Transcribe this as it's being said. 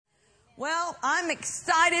Well, I'm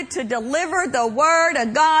excited to deliver the Word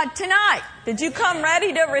of God tonight. Did you come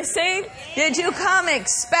ready to receive? Did you come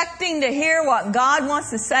expecting to hear what God wants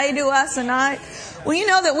to say to us tonight? Well, you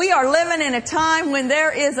know that we are living in a time when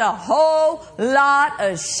there is a whole lot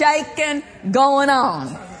of shaking going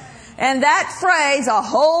on. And that phrase, a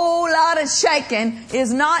whole lot of shaking,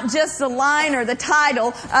 is not just the line or the title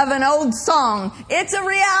of an old song. It's a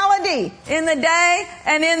reality in the day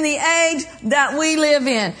and in the age that we live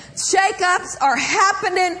in. Shake-ups are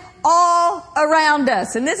happening all around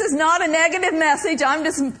us. And this is not a negative message. I'm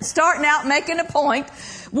just starting out making a point.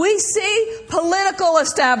 We see political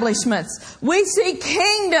establishments. We see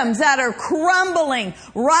kingdoms that are crumbling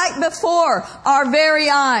right before our very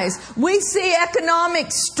eyes. We see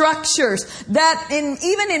economic structures that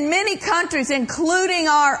even in many countries, including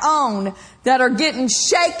our own, that are getting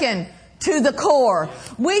shaken to the core.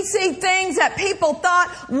 We see things that people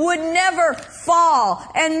thought would never fall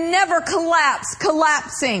and never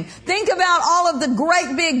collapsing. Think about all of the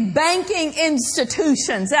great big banking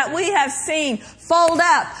institutions that we have seen fold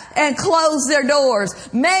up and close their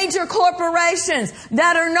doors. Major corporations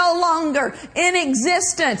that are no longer in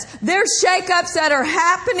existence. There's shakeups that are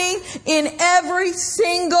happening in every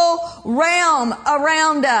single realm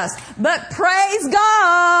around us. But praise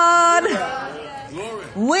God,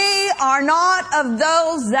 we are not of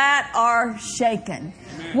those that are shaken.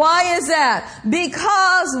 Why is that?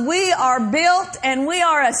 Because we are built and we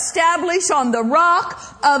are established on the rock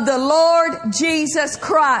of the Lord Jesus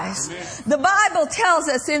Christ. The Bible tells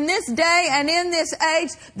us in this day and in this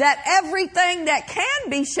age that everything that can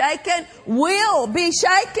be shaken will be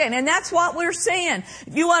shaken. And that's what we're seeing.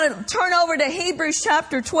 If you want to turn over to Hebrews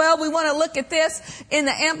chapter 12, we want to look at this in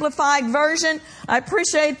the Amplified Version. I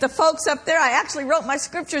appreciate the folks up there. I actually wrote my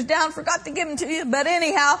scriptures down, forgot to give them to you. But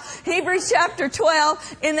anyhow, Hebrews chapter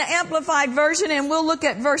 12 in the Amplified Version, and we'll look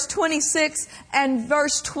at verse 26 and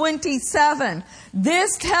verse 27.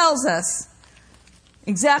 This tells us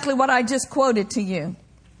exactly what I just quoted to you.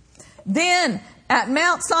 Then at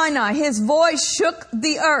Mount Sinai, his voice shook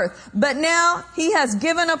the earth, but now he has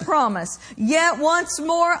given a promise. Yet once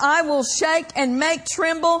more I will shake and make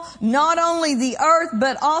tremble not only the earth,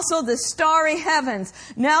 but also the starry heavens.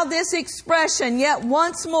 Now this expression, yet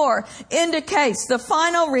once more, indicates the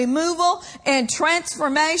final removal and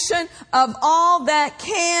transformation of all that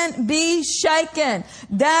can be shaken.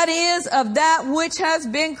 That is, of that which has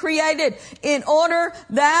been created, in order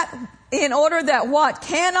that what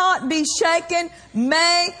cannot be shaken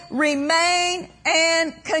may remain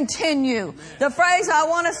and continue. The phrase I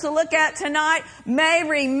want us to look at tonight, may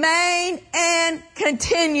remain and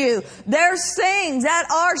continue. There's things that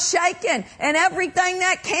are shaken and everything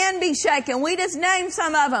that can be shaken. We just named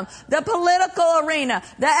some of them. The political arena,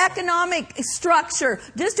 the economic structure,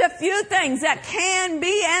 just a few things that can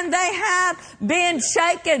be and they have been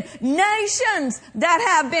shaken. Nations that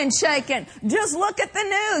have been shaken. Just look at the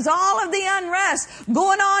news, all of the unrest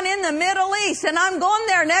going on in the Middle East. And I'm going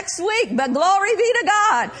there next week, but glory be to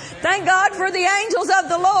God. Thank God for the angels of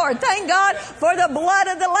the Lord. Thank God for the blood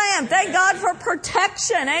of the Lamb. Thank God for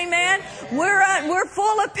protection. Amen. We're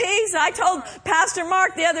full of peace. I told Pastor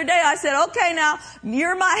Mark the other day, I said, okay, now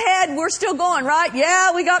you're my head. We're still going, right?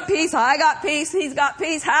 Yeah, we got peace. I got peace. He's got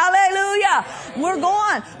peace. Hallelujah. We're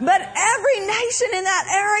going. But every nation in that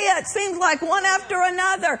area, it seems like one after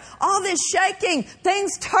another, all this shaking,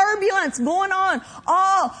 things, turbulence going on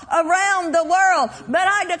all around the world. But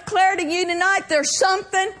I declare to you tonight, there's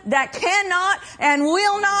something that cannot and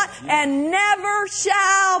will not and never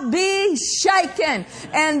shall be shaken.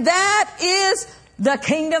 And that is the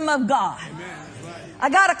kingdom of God. I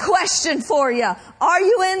got a question for you. Are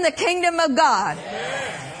you in the kingdom of God?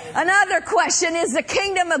 Another question, is the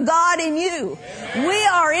kingdom of God in you? We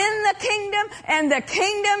are in the kingdom and the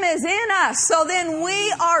kingdom is in us. So then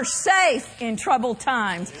we are safe in troubled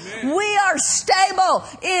times. We are stable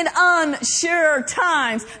in unsure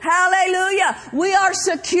times. Hallelujah. We are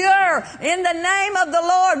secure in the name of the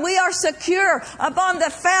Lord. We are secure upon the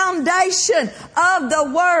foundation of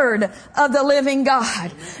the Word of the living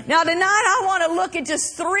God. Now tonight I want to look at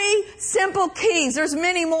just 3 simple keys. There's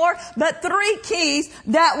many more, but 3 keys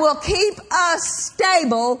that will keep us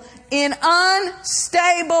stable in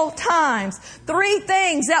unstable times. 3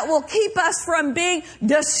 things that will keep us from being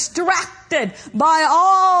distracted by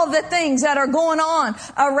all the things that are going on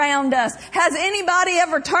around us. Has anybody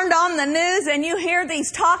ever turned on the news and you hear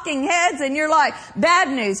these talking heads and you're like, bad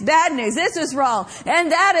news, this is wrong,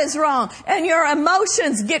 and that is wrong, and your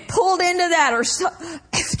emotions get pulled into that or,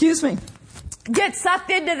 get sucked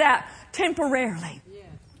into that temporarily.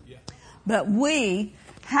 But we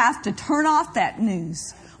have to turn off that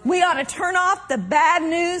news. We ought to turn off the bad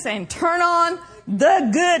news and turn on the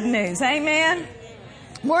good news. Amen.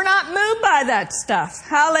 We're not moved by that stuff.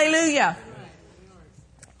 Hallelujah.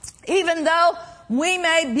 Even though we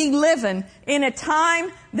may be living in a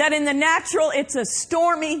time that in the natural it's a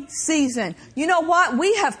stormy season. You know what?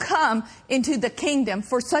 We have come into the kingdom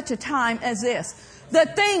for such a time as this. The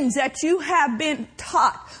things that you have been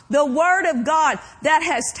taught, the Word of God that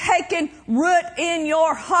has taken root in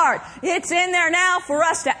your heart, it's in there now for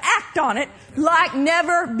us to act on it like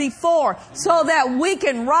never before so that we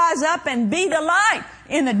can rise up and be the light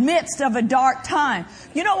in the midst of a dark time.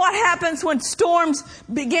 You know what happens when storms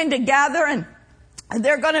begin to gather and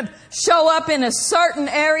they're going to show up in a certain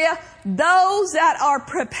area? Those that are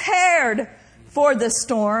prepared for the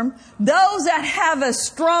storm, those that have a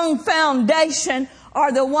strong foundation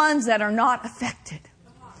are the ones that are not affected.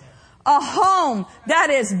 A home that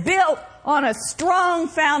is built on a strong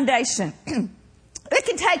foundation. It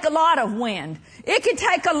can take a lot of wind. It can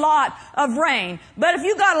take a lot of rain. But if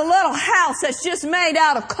you got a little house that's just made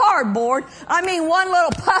out of cardboard, one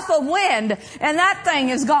little puff of wind and that thing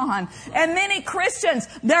is gone. And many Christians,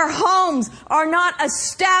 their homes are not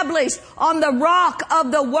established on the rock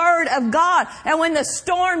of the Word of God. And when the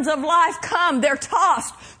storms of life come, they're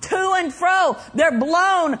tossed to and fro. They're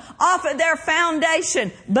blown off of their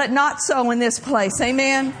foundation. But not so in this place.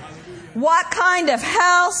 Amen. What kind of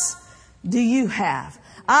house do you have?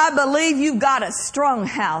 I believe you've got a strong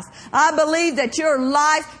house. I believe that your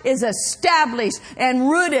life is established and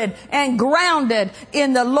rooted and grounded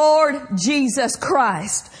in the Lord Jesus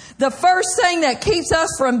Christ. The first thing that keeps us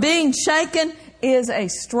from being shaken is a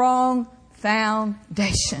strong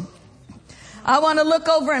foundation. I want to look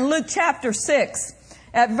over in Luke chapter 6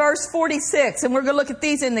 at verse 46, and we're going to look at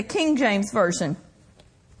these in the King James Version.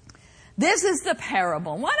 This is the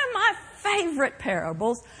parable, one of my favorite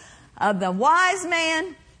parables, of the wise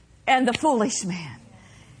man and the foolish man,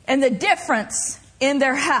 and the difference in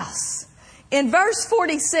their house. In verse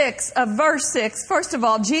 46 of verse 6, first of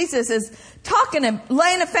all, Jesus is talking and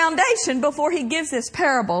laying a foundation before he gives this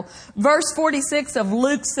parable. Verse 46 of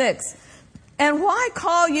Luke 6. And why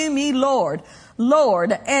call you me Lord,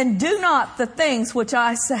 Lord, and do not the things which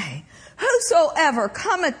I say? Whosoever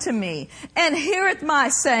cometh to me and heareth my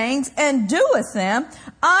sayings and doeth them,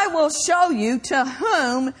 I will show you to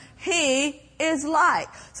whom he is like.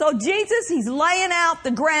 So Jesus, he's laying out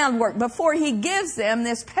the groundwork before he gives them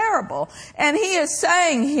this parable. And he is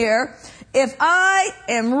saying here, if I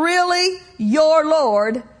am really your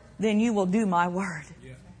Lord, then you will do my word.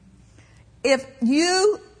 Yeah. If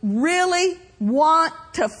you really want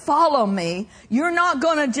to follow me, you're not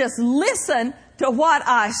going to just listen to what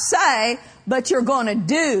I say, but you're going to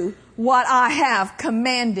do what I have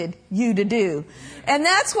commanded you to do. And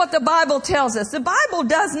that's what the Bible tells us. The Bible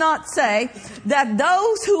does not say that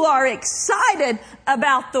those who are excited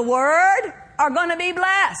about the Word are going to be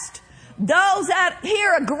blessed. Those that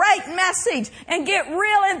hear a great message and get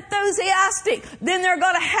real enthusiastic, then they're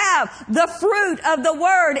going to have the fruit of the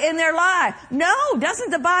Word in their life. No,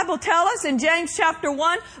 doesn't the Bible tell us in James chapter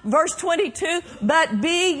 1, verse 22, but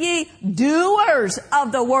be ye doers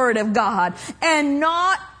of the Word of God and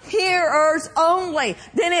not hearers only.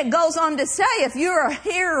 Then it goes on to say, if you're a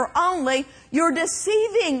hearer only, you're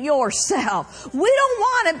deceiving yourself. We don't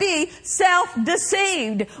want to be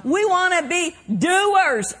self-deceived. We want to be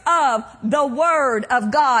doers of the Word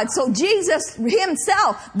of God. So Jesus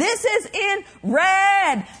himself, this is in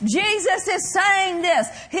red. Jesus is saying this.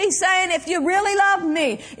 He's saying, if you really love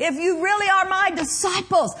me, if you really are my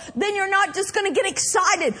disciples, then you're not just going to get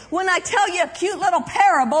excited when I tell you a cute little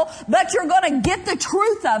parable, but you're going to get the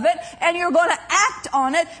truth of it and you're going to act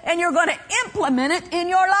on it and you're going to implement it in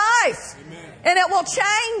your life. Amen. And it will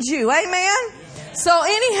change you. Amen? So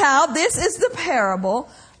anyhow, this is the parable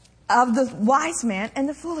of the wise man and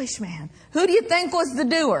the foolish man. Who do you think was the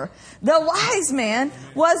doer? The wise man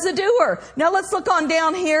was the doer. Now let's look on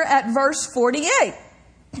down here at verse 48.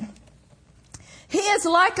 He is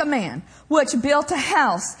like a man which built a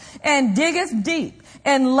house and diggeth deep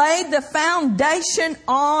and laid the foundation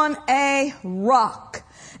on a rock.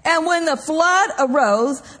 And when the flood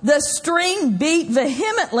arose, the stream beat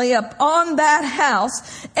vehemently upon that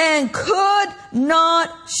house and could not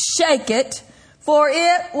shake it, for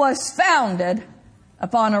it was founded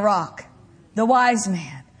upon a rock. The wise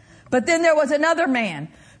man. But then there was another man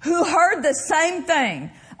who heard the same thing.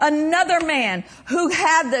 Another man who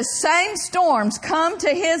had the same storms come to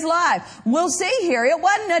his life. We'll see here, it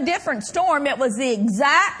wasn't a different storm. It was the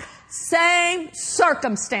exact same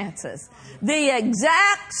circumstances, the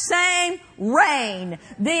exact same rain,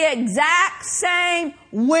 the exact same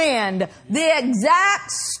wind, the exact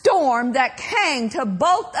storm that came to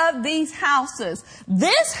both of these houses.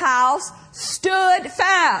 This house stood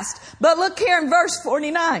fast. But look here in verse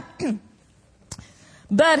 49.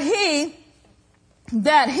 But he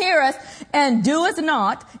that heareth and doeth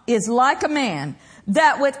not is like a man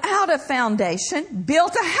that without a foundation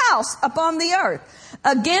built a house upon the earth,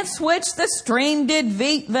 against which the stream did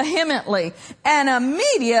beat vehemently, and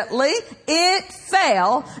immediately it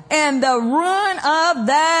fell, and the ruin of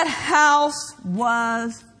that house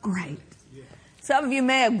was great. Some of you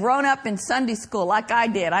may have grown up in Sunday school like I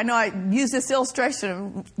did. I know I used this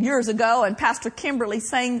illustration years ago, and Pastor Kimberly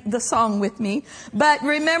sang the song with me. But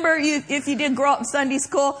remember, if you did grow up in Sunday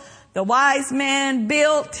school, the wise man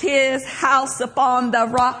built his house upon the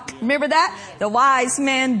rock. Remember that? The wise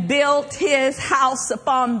man built his house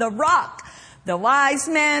upon the rock. The wise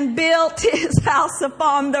man built his house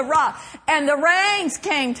upon the rock. And the rains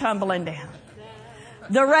came tumbling down.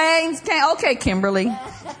 The rains came. Okay, Kimberly. No.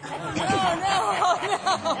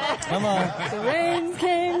 Come on. The rains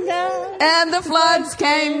came down. And the floods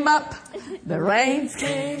came up. The rains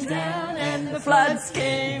came down and the floods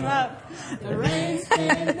came up. The rains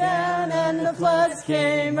came down and the floods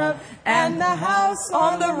came up. And the house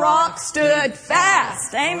on the rock stood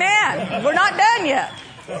fast. Amen. We're not done yet.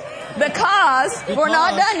 Because we're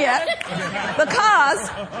not done yet. Because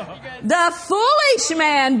the foolish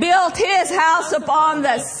man built his house upon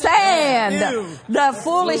the sand. The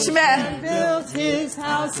foolish man built his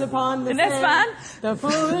house upon the sand. Isn't that fun? The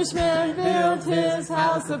foolish man built his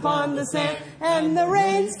house upon the sand, and the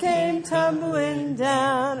rains came tumbling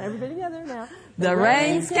down. Everybody together now. The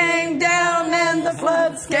rains came down and the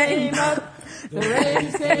floods came up. The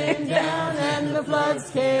rains came down and the floods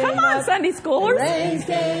came up. Come on, Sunday schoolers. The rains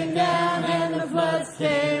came down and the floods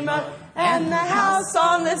came up. And the house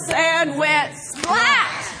on the sand went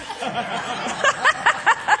splat.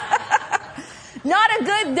 Not a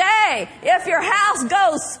good day if your house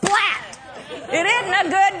goes splat. It isn't a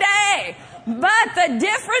good day. But the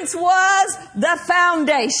difference was the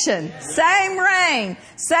foundation. Same rain,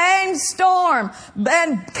 same storm,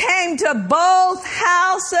 and came to both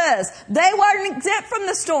houses. They weren't exempt from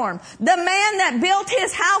the storm. The man that built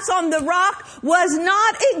his house on the rock was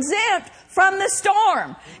not exempt from the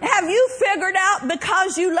storm. Have you figured out,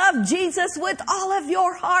 because you love Jesus with all of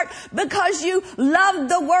your heart, because you love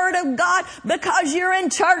the Word of God, because you're in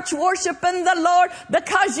church worshiping the Lord,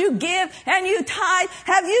 because you give and you tithe,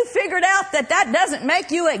 have you figured out that that doesn't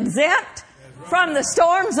make you exempt from the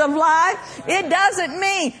storms of life? It doesn't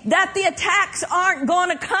mean that the attacks aren't going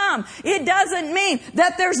to come. It doesn't mean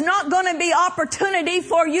that there's not going to be opportunity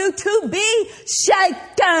for you to be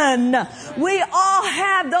shaken. We all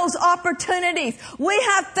have those opportunities. We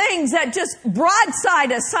have things that just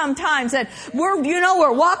broadside us sometimes, that we're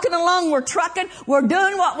walking along, we're trucking, we're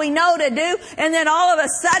doing what we know to do, and then all of a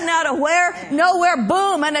sudden, out of nowhere,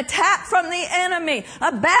 boom, an attack from the enemy,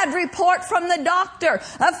 a bad report from the doctor,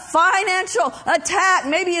 a financial attack.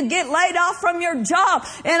 Maybe you get laid off from your job,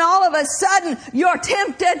 and all of a sudden you're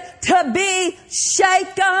tempted to be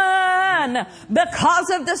shaken because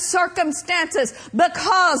of the circumstances,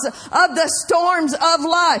 because of the storms of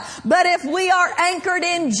life. But if we are anchored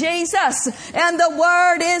in Jesus and the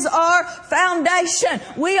Word is our foundation,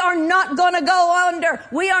 we are not going to go under.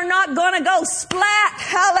 We are not going to go splat.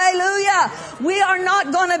 Hallelujah. We are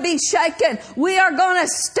not going to be shaken. We are going to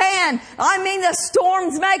stand. I mean, the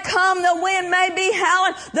storms may come, the wind may be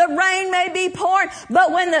howling, the rain may be pouring,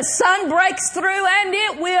 but when the sun breaks through, and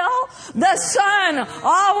it will, the sun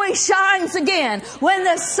always shines again. When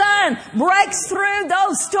the sun breaks through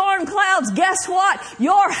those storm clouds, guess what?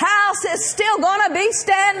 Your house is still going to be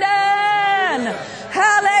standing.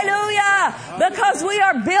 Hallelujah. Because we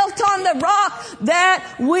are built on the rock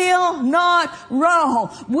that will not roll.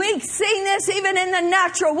 We've seen this even in the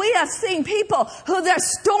natural. We have seen people who their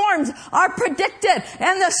storms are predicted,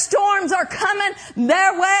 and the storms are coming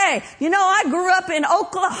their way. You know, I grew up in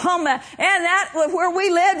Oklahoma, and that where we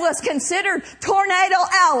lived was considered Tornado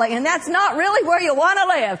Alley, and that's not really where you want to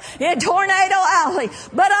live, in Tornado Alley.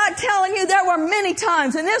 But I'm telling you, there were many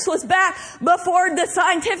times, and this was back before the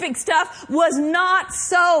scientific stuff was not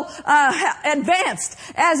so advanced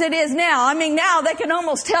as it is now. I mean, now they can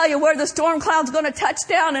almost tell you where the storm cloud's going to touch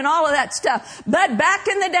down and all of that stuff. But back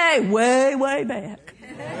in the day, way back,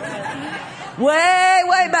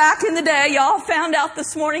 way back in the day, y'all found out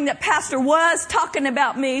this morning that Pastor was talking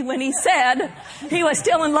about me when he said he was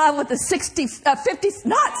still in love with the 50,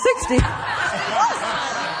 not 60.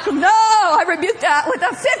 No, I rebuked that, with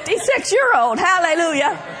a 56-year-old.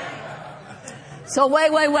 Hallelujah. So way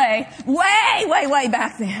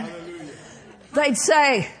back then, they'd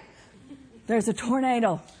say, there's a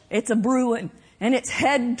tornado. It's a brewing. And it's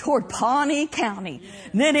heading toward Pawnee County.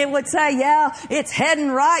 Then it would say, yeah, it's heading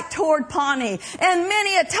right toward Pawnee. And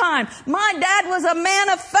many a time, my dad was a man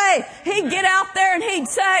of faith. He'd get out there and he'd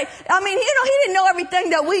say, he didn't know everything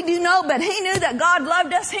that we do know, but he knew that God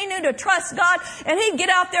loved us. He knew to trust God. And he'd get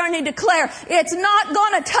out there and he'd declare, it's not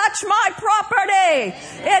going to touch my property.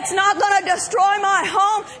 It's not going to destroy my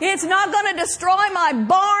home. It's not going to destroy my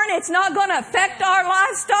barn. It's not going to affect our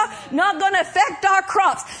livestock. Not going to affect our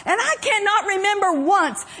crops. And I cannot remember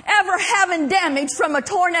once ever having damage from a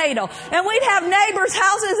tornado. And we'd have neighbors'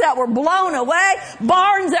 houses that were blown away,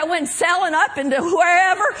 barns that went sailing up into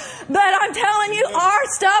wherever. But I'm telling you, our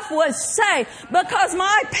stuff was safe because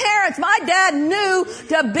my dad knew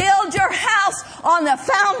to build your house on the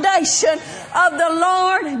foundation of the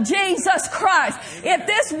Lord Jesus Christ. If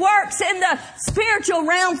this works in the spiritual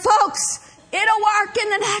realm, folks, it'll work in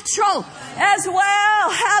the natural as well.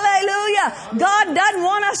 Hallelujah. God doesn't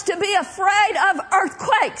want us to be afraid of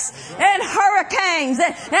earthquakes and hurricanes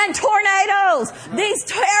and tornadoes. These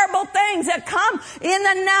terrible things that come in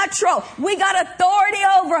the natural. We got authority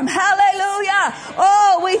over them. Hallelujah.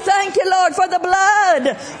 Oh, we thank you, Lord, for the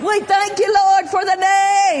blood. We thank you, Lord, for the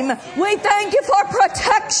name. We thank you for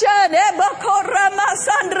protection.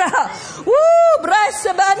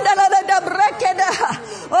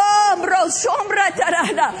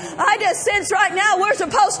 I just sense right now we're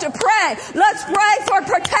supposed to pray. Let's pray for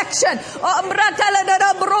protection.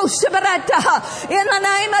 In the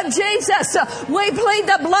name of Jesus, we plead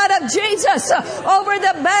the blood of Jesus over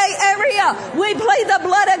the Bay Area. We plead the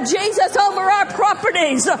blood of Jesus over our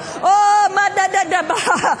properties.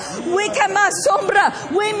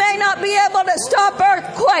 We may not be able to stop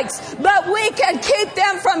earthquakes, but we can keep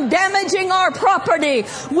them from damaging our property.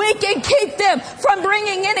 We can keep them from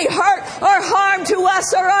bringing any hurt or harm to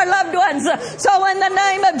us or our loved ones. So in the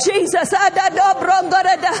name of Jesus, I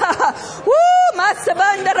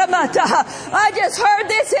just heard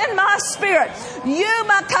this in my spirit.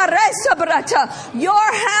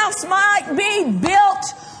 Your house might be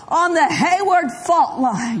built on the Hayward fault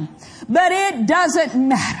line, but it doesn't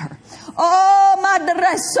matter. Oh,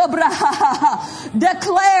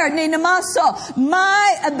 declared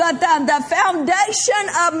the foundation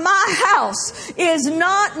of my house is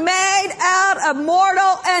not made out of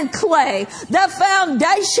mortal and clay. The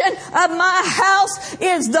foundation of my house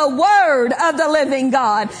is the word of the living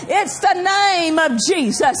God. It's the name of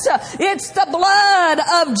Jesus. It's the blood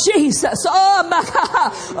of Jesus.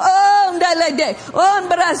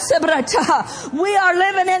 We are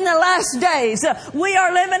living in the last days. We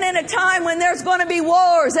are living in a time when there's going to be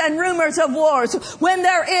wars and rumors of wars, when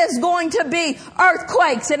there is going to be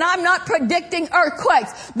earthquakes. And I'm not predicting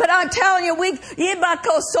earthquakes, but I'm telling you,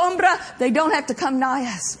 they don't have to come nigh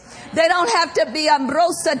us. They don't have to be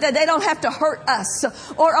ambrosa. They don't have to hurt us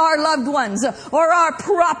or our loved ones or our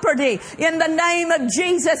property in the name of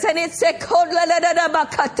Jesus. And it's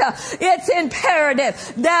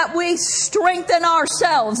imperative that we strengthen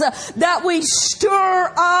ourselves, that we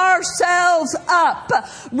stir ourselves up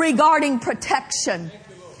regarding protection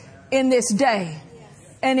in this day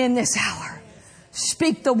and in this hour.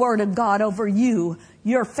 Speak the word of God over you,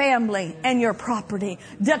 your family, and your property.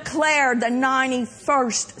 Declare the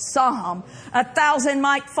 91st Psalm. 1,000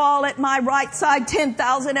 might fall at my right side,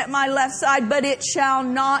 10,000 at my left side, but it shall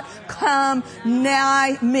not come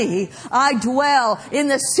nigh me. I dwell in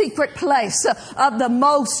the secret place of the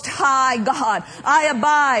Most High God. I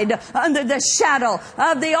abide under the shadow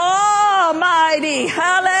of the Almighty.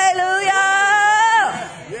 Hallelujah!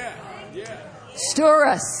 Stir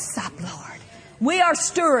us up, Lord. We are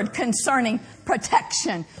stirred concerning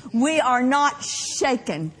protection. We are not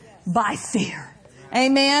shaken by fear.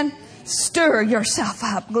 Amen. Stir yourself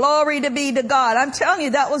up. Glory to be to God. I'm telling you,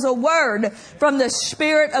 that was a word from the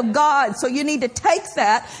Spirit of God. So you need to take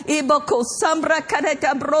that.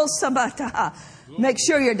 Make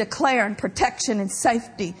sure you're declaring protection and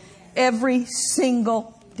safety every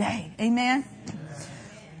single day. Amen.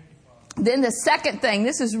 Then the second thing,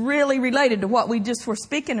 this is really related to what we just were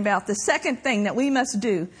speaking about. The second thing that we must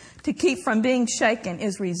do to keep from being shaken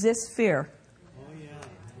is resist fear.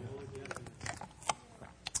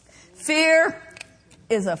 Fear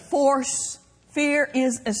is a force. Fear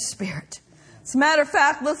is a spirit. As a matter of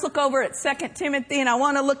fact, let's look over at 2 Timothy, and I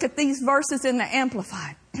want to look at these verses in the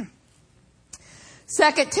Amplified.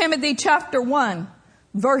 2 Timothy chapter 1,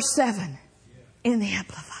 verse 7 in the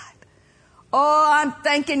Amplified. Oh, I'm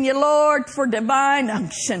thanking you, Lord, for divine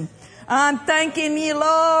unction. I'm thanking you,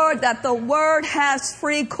 Lord, that the word has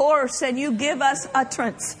free course and you give us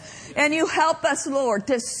utterance. And you help us, Lord,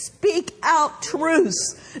 to speak out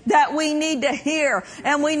truths that we need to hear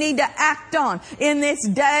and we need to act on in this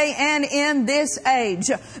day and in this age.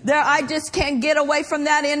 I just can't get away from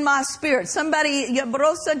that in my spirit. Somebody,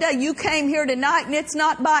 you came here tonight and it's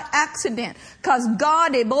not by accident. Because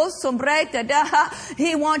God, He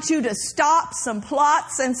wants you to stop some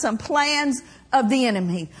plots and some plans of the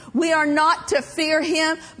enemy. We are not to fear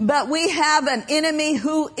him, but we have an enemy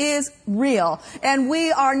who is real. And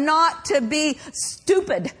we are not to be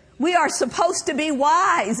stupid. We are supposed to be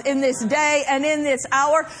wise in this day and in this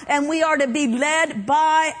hour, and we are to be led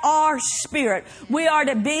by our Spirit. We are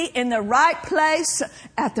to be in the right place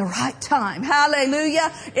at the right time.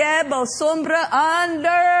 Hallelujah.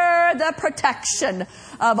 Under the protection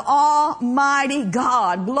of Almighty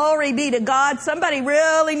God. Glory be to God. Somebody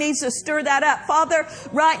really needs to stir that up. Father,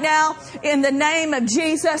 right now, in the name of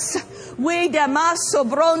Jesus, we do not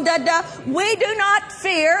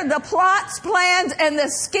fear the plots, plans, and the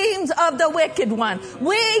schemes of the wicked one.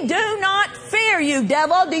 We do not fear you,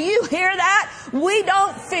 devil. Do you hear that? We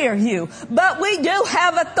don't fear you, but we do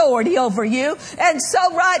have authority over you. And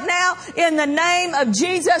so right now, in the name of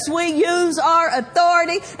Jesus, we use our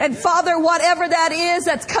authority. And Father, whatever that is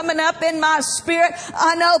that's coming up in my spirit,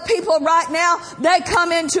 I know people right now, they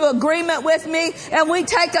come into agreement with me, and we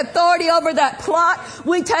take authority over that plot.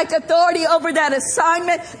 We take authority over that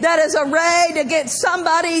assignment that is arrayed against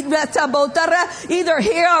somebody that's either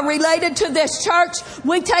here or related to this church.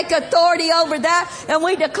 We take authority over that, and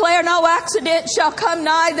we declare no accident shall come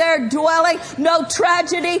nigh their dwelling. No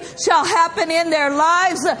tragedy shall happen in their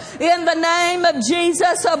lives. In the name of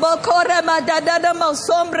Jesus.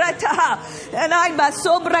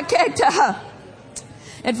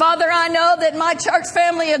 And Father, I know that my church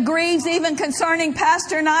family agrees even concerning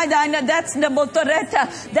Pastor and I. That's the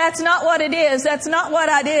motoreta. That's not what it is. That's not what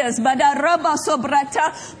it is. But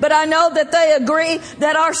I know that they agree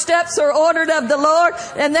that our steps are ordered of the Lord,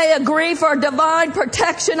 and they agree for divine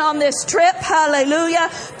protection on this trip. Hallelujah.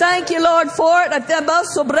 Thank you, Lord, for it.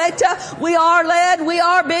 We are led. We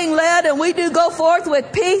are being led, and we do go forth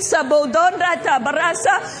with peace. So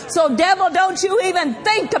devil, don't you even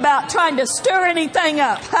think about trying to stir anything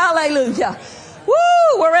up. Hallelujah.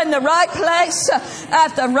 Woo! We're in the right place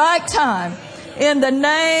at the right time. In the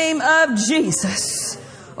name of Jesus.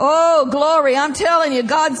 Oh, glory. I'm telling you,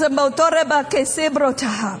 God's a motoreba que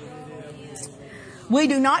sebrotaha. We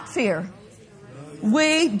do not fear.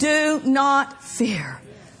 We do not fear.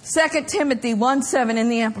 2 Timothy 1:7 in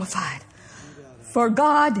the Amplified. For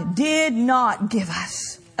God did not give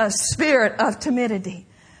us a spirit of timidity,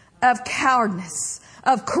 of cowardice,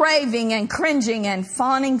 of craving and cringing and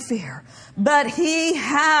fawning fear, but He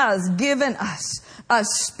has given us a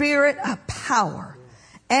spirit of power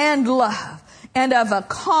and love and of a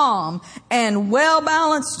calm and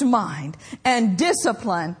well-balanced mind and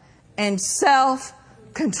discipline and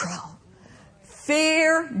self-control.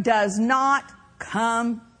 Fear does not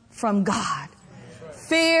come from God.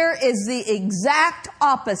 Fear is the exact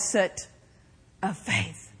opposite of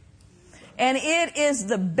faith. And it is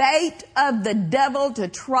the bait of the devil to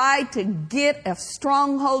try to get a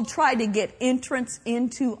stronghold, try to get entrance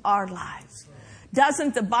into our lives.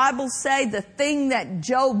 Doesn't the Bible say the thing that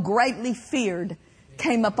Job greatly feared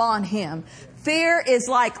came upon him? Fear is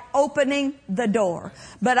like opening the door.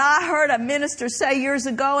 But I heard a minister say years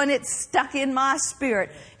ago, and it stuck in my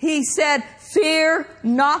spirit. He said, fear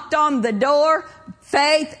knocked on the door,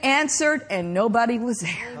 faith answered, and nobody was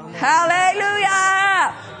there.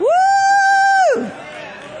 Hallelujah! Woo!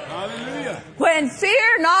 Hallelujah. When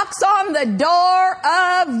fear knocks on the door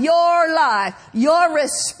of your life, your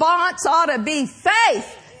response ought to be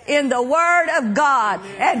faith in the Word of God.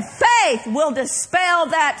 And faith will dispel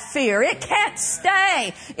that fear. It can't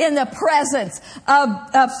stay in the presence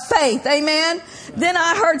of faith. Amen? Then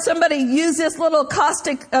I heard somebody use this little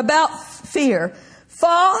caustic about fear.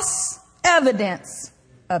 False evidence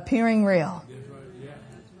appearing real.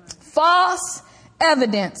 False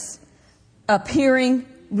evidence appearing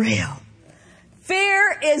real.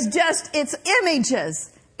 Fear is just, it's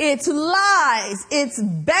images, it's lies, it's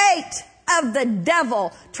bait of the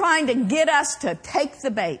devil trying to get us to take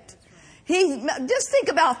the bait. Just think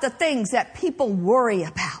about the things that people worry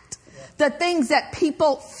about, the things that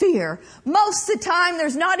people fear. Most of the time,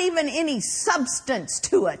 there's not even any substance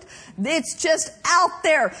to it. It's just out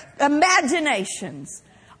there, imaginations.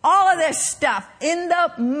 All of this stuff in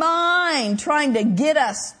the mind trying to get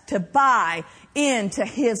us to buy into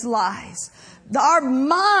his lies. Our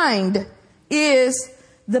mind is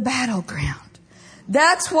the battleground.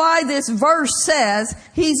 That's why this verse says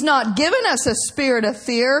He's not given us a spirit of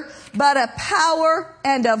fear, but a power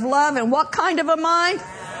and of love. And what kind of a mind?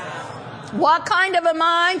 What kind of a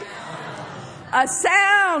mind? A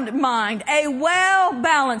sound mind, a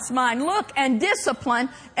well-balanced mind. Look, and discipline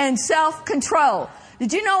and self-control.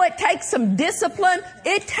 Did you know it takes some discipline?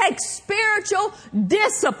 It takes spiritual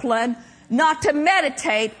discipline not to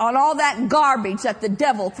meditate on all that garbage that the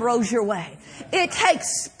devil throws your way. It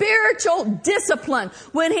takes spiritual discipline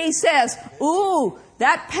when he says, ooh,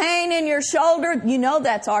 that pain in your shoulder, you know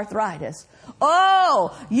that's arthritis.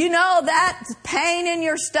 Oh, you know that pain in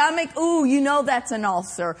your stomach? Ooh, you know that's an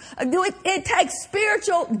ulcer. It takes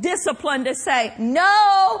spiritual discipline to say,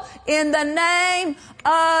 no, in the name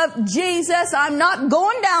of Jesus, I'm not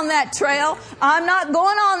going down that trail. I'm not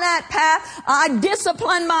going on that path. I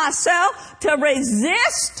discipline myself to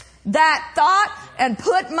resist that thought and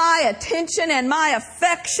put my attention and my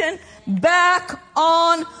affection back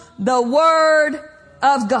on the Word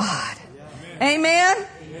of God. Amen?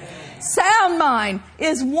 Sound mind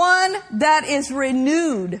is one that is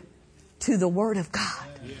renewed to the Word of God.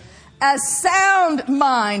 A sound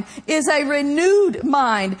mind is a renewed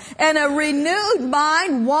mind. And a renewed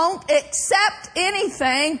mind won't accept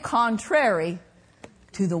anything contrary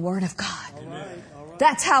to the Word of God.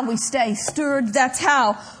 That's how we stay stirred. That's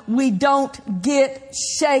how we don't get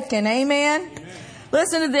shaken. Amen?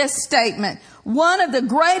 Listen to this statement. One of the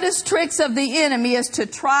greatest tricks of the enemy is to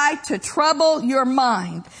try to trouble your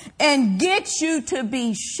mind and get you to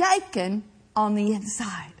be shaken on the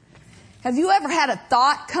inside. Have you ever had a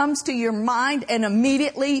thought comes to your mind and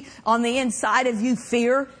immediately on the inside of you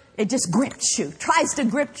fear? It just grips you, tries to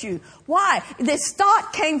grip you. Why? This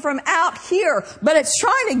thought came from out here, but it's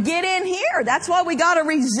trying to get in here. That's why we got to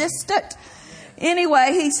resist it.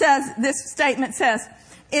 Anyway, he says, this statement says,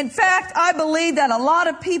 in fact, I believe that a lot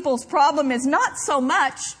of people's problem is not so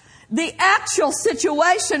much the actual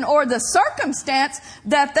situation or the circumstance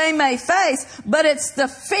that they may face, but it's the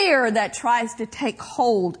fear that tries to take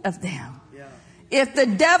hold of them. Yeah. If the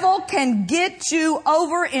devil can get you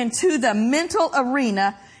over into the mental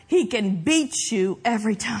arena, he can beat you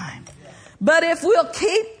every time. Yeah. But if we'll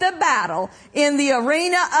keep the battle in the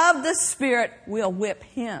arena of the Spirit, we'll whip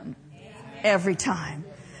him every time.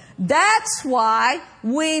 That's why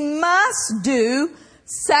we must do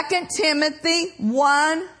 2 Timothy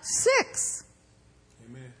 1:6.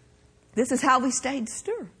 Amen. This is how we stayed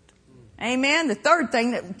stirred. Amen. The third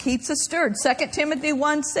thing that keeps us stirred. 2 Timothy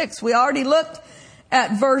 1:6. We already looked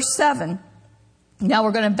at verse 7. Now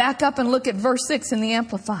we're going to back up and look at verse 6 in the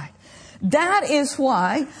Amplified. That is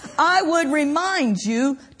why I would remind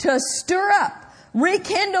you to stir up,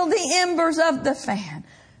 rekindle the embers of the fan.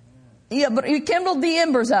 Yeah, but rekindle the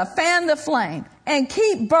embers of, fan the flame, and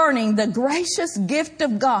keep burning the gracious gift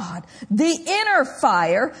of God, the inner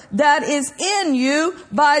fire that is in you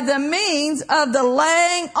by the means of the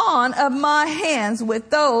laying on of my hands with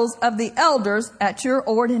those of the elders at your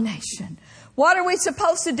ordination. What are we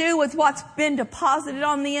supposed to do with what's been deposited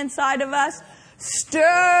on the inside of us?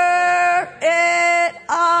 Stir it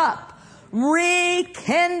up.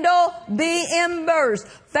 Rekindle the embers.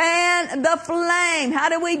 Fan the flame. How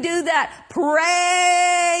do we do that?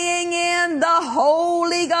 Praying in the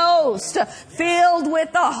Holy Ghost. Filled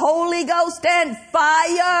with the Holy Ghost and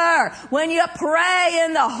fire. When you pray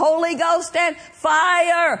in the Holy Ghost and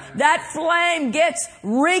fire, that flame gets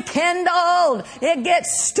rekindled. It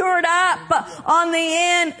gets stirred up on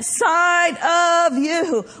the inside of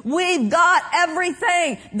you. We've got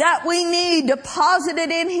everything that we need deposited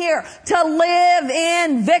in here to live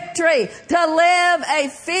in victory, to live a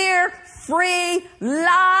fear-free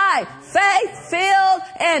life, faith-filled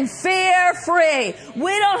and fear-free.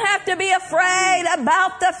 We don't have to be afraid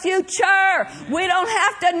about the future. We don't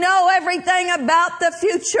have to know everything about the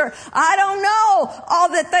future. I don't know all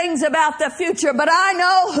the things about the future, but I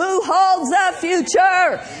know who holds the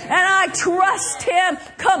future, and I trust Him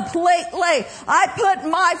completely. I put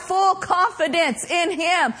my full confidence in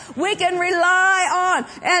Him. We can rely on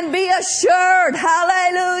and be assured,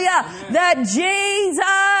 hallelujah, that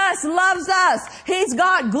Jesus loves us. He's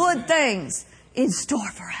got good things in store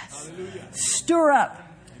for us. Hallelujah. Stir up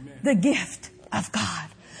the gift of God.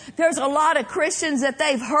 There's a lot of Christians that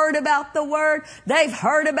they've heard about the Word. They've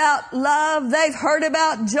heard about love. They've heard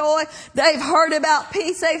about joy. They've heard about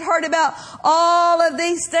peace. They've heard about all of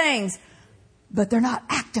these things. But they're not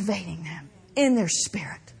activating them in their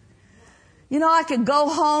spirit. You know, I could go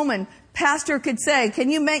home and Pastor could say,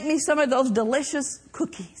 can you make me some of those delicious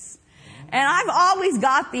cookies? And I've always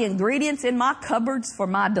got the ingredients in my cupboards for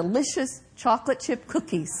my delicious chocolate chip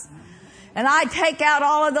cookies. And I take out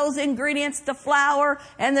all of those ingredients, the flour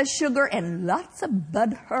and the sugar and lots of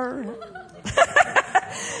butter.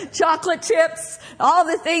 chocolate chips, all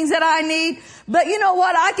the things that I need. But you know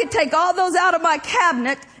what? I could take all those out of my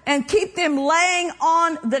cabinet and keep them laying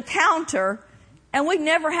on the counter, and we'd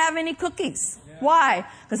never have any cookies. Why?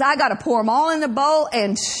 Because I got to pour them all in the bowl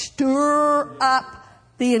and stir up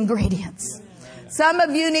the ingredients. Some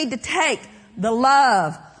of you need to take the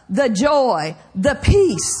love, the joy, the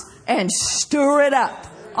peace, and stir it up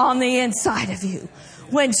on the inside of you.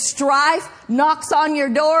 When strife knocks on your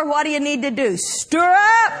door, what do you need to do? Stir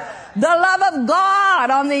up the love of God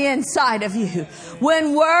on the inside of you.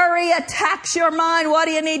 When worry attacks your mind, what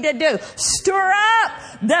do you need to do? Stir up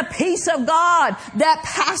the peace of God that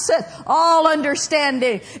passeth all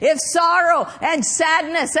understanding. If sorrow and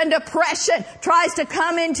sadness and depression tries to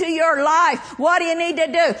come into your life, what do you need to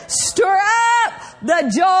do? Stir up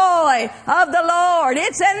the joy of the Lord.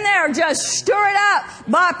 It's in there. Just stir it up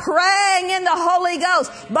by praying in the Holy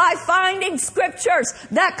Ghost, by finding scriptures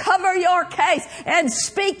that cover your case and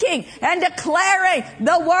speaking and declaring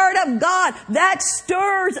the Word of God that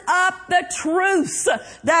stirs up the truths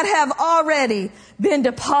that have already been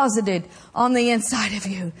deposited on the inside of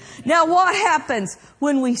you. Now, what happens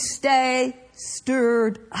when we stay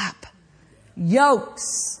stirred up?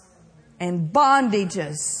 Yokes and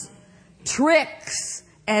bondages, tricks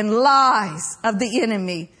and lies of the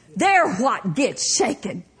enemy, they're what gets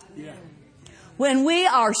shaken. When we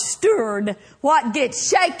are stirred, what gets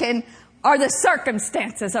shaken are the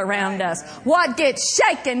circumstances around us. What gets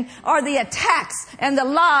shaken are the attacks and the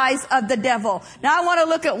lies of the devil. Now I want to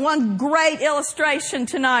look at one great illustration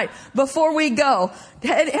tonight before we go.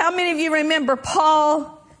 How many of you remember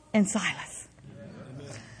Paul and Silas?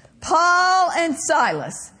 Paul and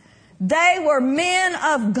Silas, they were men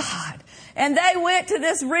of God. And they went to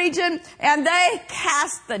this region and they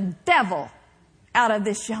cast the devil out of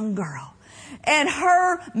this young girl. And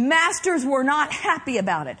her masters were not happy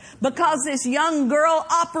about it because this young girl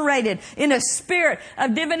operated in a spirit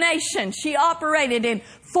of divination. She operated in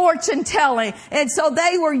fortune telling. And so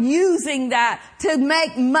they were using that to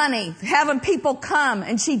make money, having people come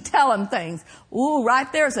and she'd tell them things. Ooh,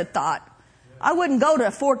 right there's a thought. I wouldn't go to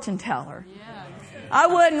a fortune teller. I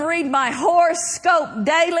wouldn't read my horoscope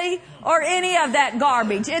daily or any of that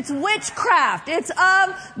garbage. It's witchcraft. It's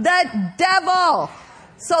of the devil.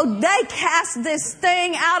 So they cast this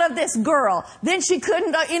thing out of this girl. Then she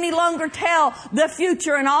couldn't any longer tell the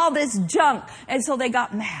future and all this junk. And so they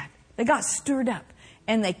got mad. They got stirred up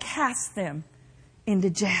and they cast them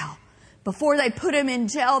into jail. Before they put them in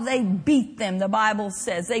jail, they beat them, the Bible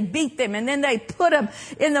says. They beat them and then they put them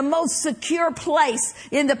in the most secure place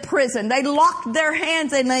in the prison. They locked their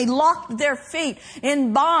hands and they locked their feet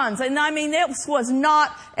in bonds. And I mean, this was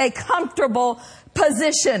not a comfortable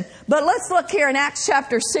position. But let's look here in Acts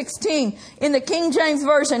chapter 16. In the King James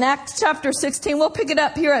Version, Acts chapter 16, we'll pick it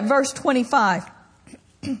up here at verse 25.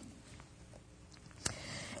 And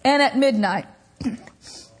at midnight,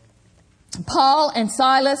 Paul and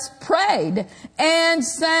Silas prayed and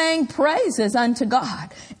sang praises unto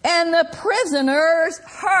God. And the prisoners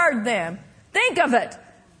heard them. Think of it.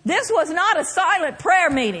 This was not a silent prayer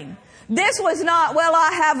meeting. This was not, well,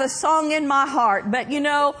 I have a song in my heart, but you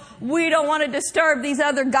know, we don't want to disturb these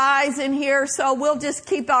other guys in here, so we'll just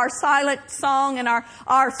keep our silent song and our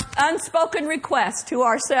unspoken request to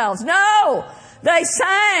ourselves. No! They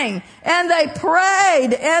sang and they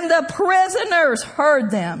prayed and the prisoners heard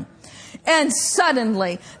them. And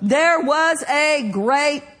suddenly there was a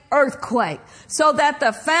great earthquake, so that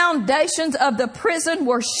the foundations of the prison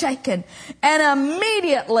were shaken. And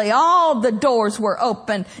immediately all the doors were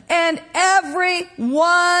opened and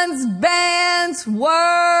everyone's bands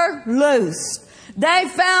were loosed. They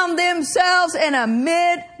found themselves in a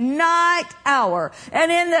midnight hour.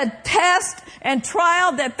 And in the test and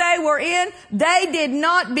trial that they were in, they did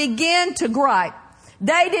not begin to gripe.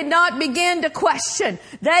 They did not begin to question.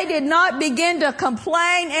 They did not begin to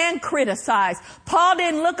complain and criticize. Paul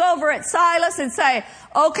didn't look over at Silas and say,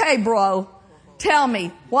 okay, bro, tell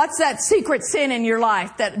me, what's that secret sin in your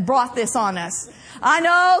life that brought this on us? I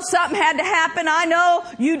know something had to happen. I know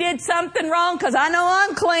you did something wrong because I know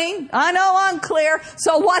I'm clean. I know I'm clear.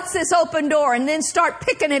 So what's this open door? And then start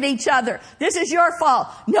picking at each other. This is your fault.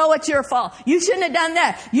 No, it's your fault. You shouldn't have done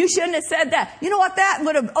that. You shouldn't have said that. You know what? That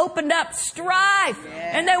would have opened up strife.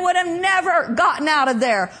 And they would have never gotten out of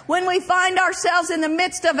there. When we find ourselves in the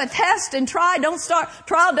midst of a test and trial, don't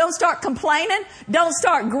start complaining. Don't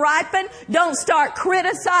start griping. Don't start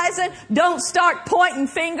criticizing. Don't start pointing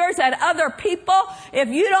fingers at other people. If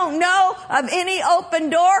you don't know of any open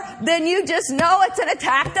door, then you just know it's an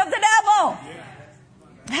attack of the devil.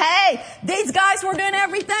 Hey, these guys were doing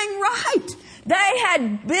everything right. They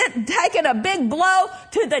had taken a big blow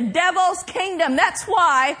to the devil's kingdom. That's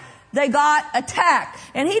why they got attacked.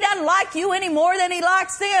 And he doesn't like you any more than he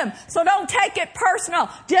likes them. So don't take it personal.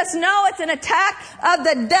 Just know it's an attack of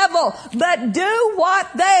the devil. But do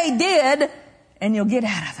what they did and you'll get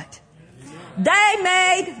out of it. They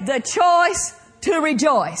made the choice to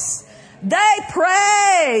rejoice. They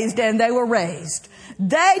praised and they were raised.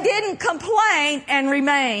 They didn't complain and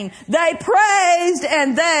remain. They praised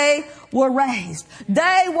and they were raised.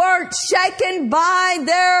 They weren't shaken by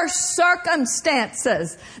their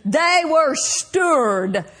circumstances. They were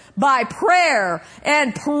stirred by prayer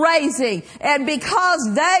and praising. And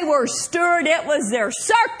because they were stirred, it was their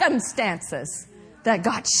circumstances that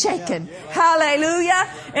got shaken. Hallelujah.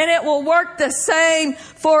 And it will work the same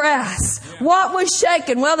for us. What was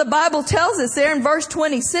shaken? Well, the Bible tells us there in verse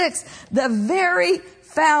 26, the very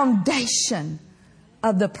foundation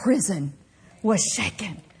of the prison was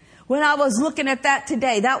shaken. When I was looking at that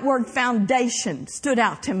today, that word foundation stood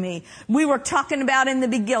out to me. We were talking about in the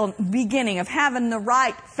beginning of having the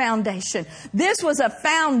right foundation. This was a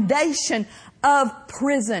foundation of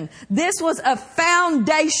prison. This was a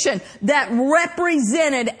foundation that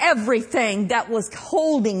represented everything that was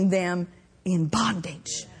holding them in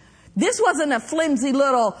bondage. This wasn't a flimsy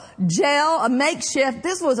little jail, a makeshift.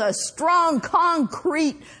 This was a strong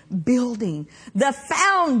concrete building. The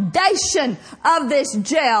foundation of this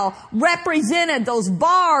jail represented those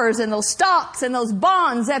bars and those stocks and those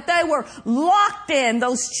bonds that they were locked in,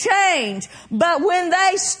 those chains. But when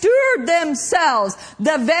they stirred themselves,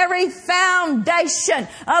 the very foundation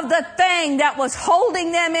of the thing that was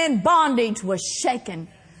holding them in bondage was shaken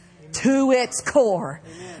to its core.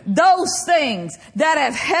 Those things that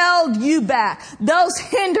have held you back, those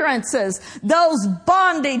hindrances, those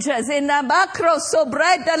bondages, in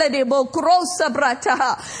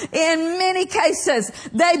many cases,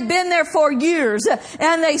 they've been there for years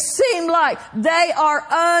and they seem like they are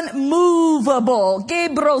unmovable.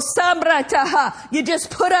 You just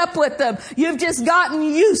put up with them. You've just gotten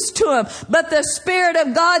used to them. But the Spirit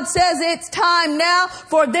of God says it's time now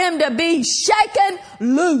for them to be shaken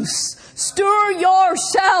loose. Stir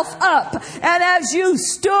yourself up. And as you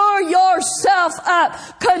stir yourself up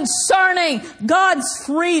concerning God's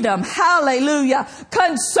freedom, hallelujah,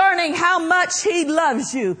 concerning how much He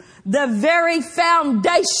loves you, the very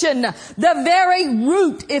foundation, the very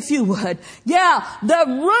root, if you would. Yeah, the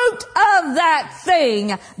root of that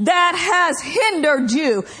thing that has hindered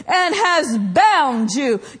you and has bound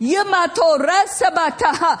you.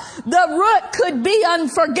 The root could be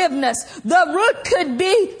unforgiveness. The root could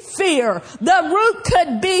be fear. The root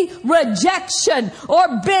could be rejection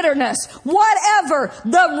or bitterness. Whatever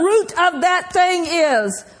the root of that thing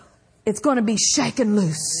is, it's going to be shaken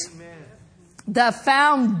loose. The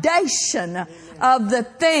foundation of the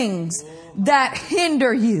things that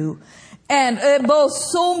hinder you and have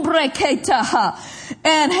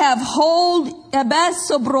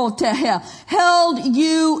held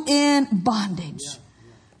you in bondage.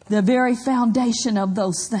 The very foundation of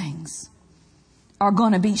those things are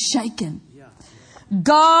going to be shaken.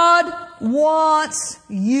 God wants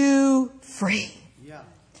you free.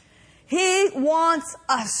 He wants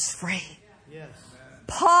us free.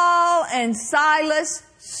 Paul and Silas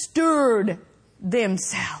stirred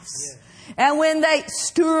themselves. And when they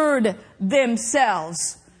stirred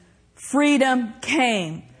themselves, freedom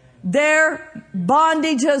came. Their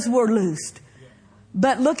bondages were loosed.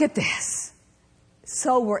 But look at this.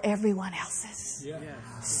 So were everyone else's.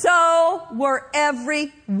 So were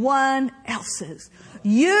everyone else's.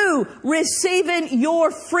 You receiving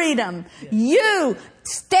your freedom. You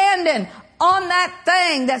standing on that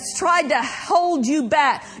thing that's tried to hold you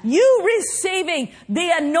back. You receiving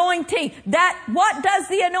the anointing. That, what does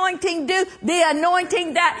the anointing do? The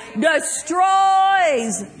anointing that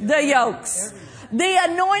destroys the yokes. The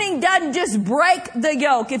anointing doesn't just break the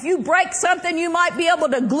yoke. If you break something, you might be able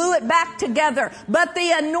to glue it back together. But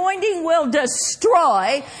the anointing will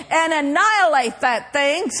destroy and annihilate that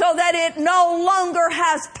thing so that it no longer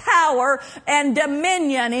has power and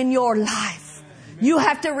dominion in your life. You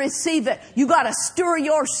have to receive it. You got to stir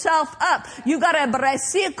yourself up. You got to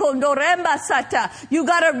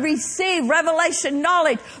receive revelation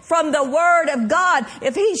knowledge from the Word of God.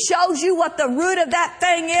 If He shows you what the root of that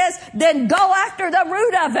thing is, then go after the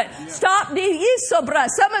root of it. Stop.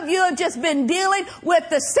 Some of you have just been dealing with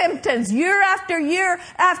the symptoms year after year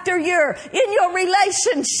after year in your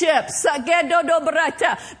relationships.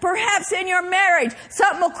 Perhaps in your marriage,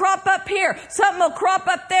 something will crop up here, something will crop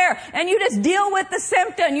up there, and you just deal with the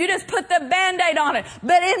symptom. You just put the Band-Aid on it.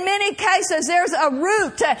 But in many cases, there's a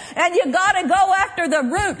root, and you gotta go after the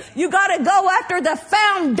root. You gotta go after the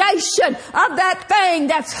foundation of that thing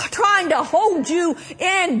that's trying to hold you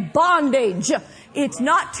in bondage. It's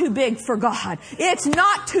not too big for God. It's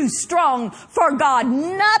not too strong for God.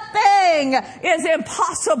 Nothing is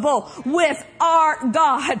impossible with our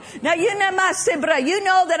God. Now, you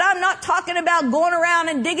know that I'm not talking about going around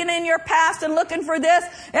and digging in your past and looking for this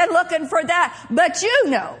and looking for that. But you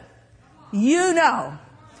know,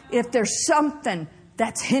 if there's something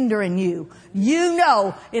that's hindering you. You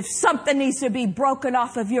know if something needs to be broken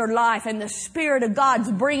off of your life, and the Spirit of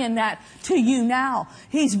God's bringing that to you now.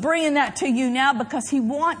 He's bringing that to you now because He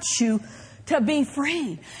wants you to be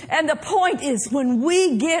free. And the point is, when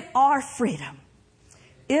we get our freedom,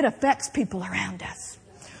 it affects people around us.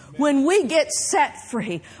 When we get set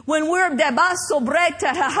free, when we're no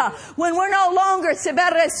longer,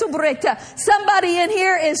 somebody in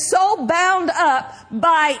here is so bound up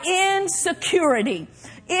by insecurity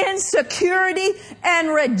and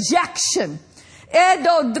rejection. And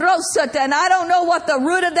I don't know what the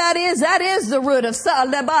root of that is. That is the root of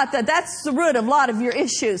that's the root of a lot of your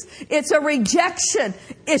issues. It's a rejection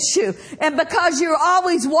issue. And because you're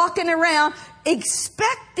always walking around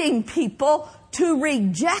expecting people to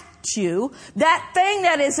reject you, that thing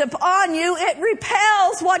that is upon you, it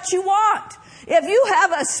repels what you want. If you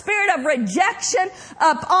have a spirit of rejection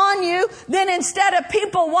upon you, then instead of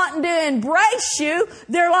people wanting to embrace you,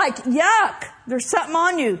 they're like, yuck, there's something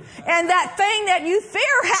on you. And that thing that you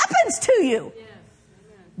fear happens to you.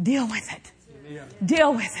 Deal with it.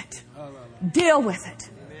 Deal with it. Deal with it.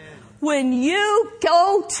 When you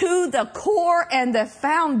go to the core and the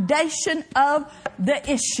foundation of the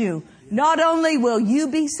issue, not only will you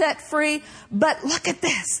be set free, but look at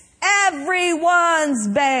this. Everyone's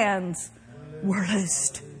bands were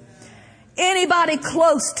loosed. Anybody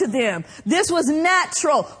close to them. This was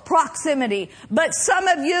natural proximity. But some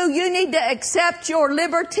of you need to accept your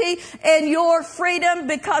liberty and your freedom,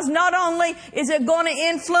 because not only is it going to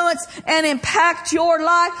influence and impact your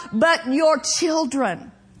life, but your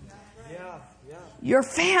children, your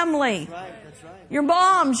family. Your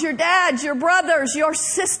moms, your dads, your brothers, your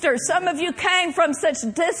sisters. Some of you came from such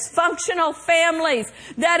dysfunctional families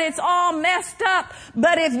that it's all messed up.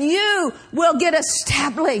 But if you will get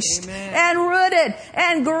established and rooted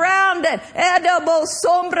and grounded,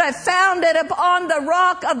 founded upon the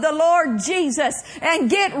rock of the Lord Jesus, and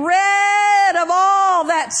get rid of all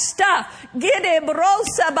that stuff,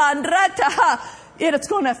 it's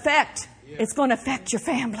going to affect your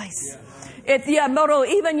families.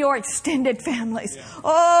 Even your extended families.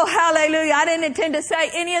 Oh, hallelujah. I didn't intend to say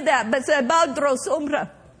any of that, but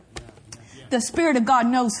the Spirit of God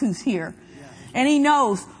knows who's here. And He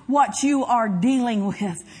knows what you are dealing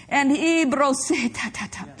with. And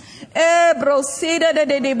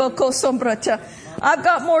I've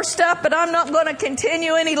got more stuff, but I'm not going to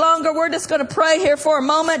continue any longer. We're just going to pray here for a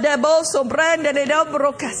moment.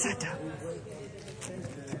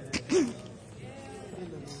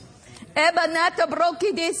 Ebanata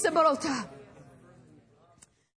broki de sabrota.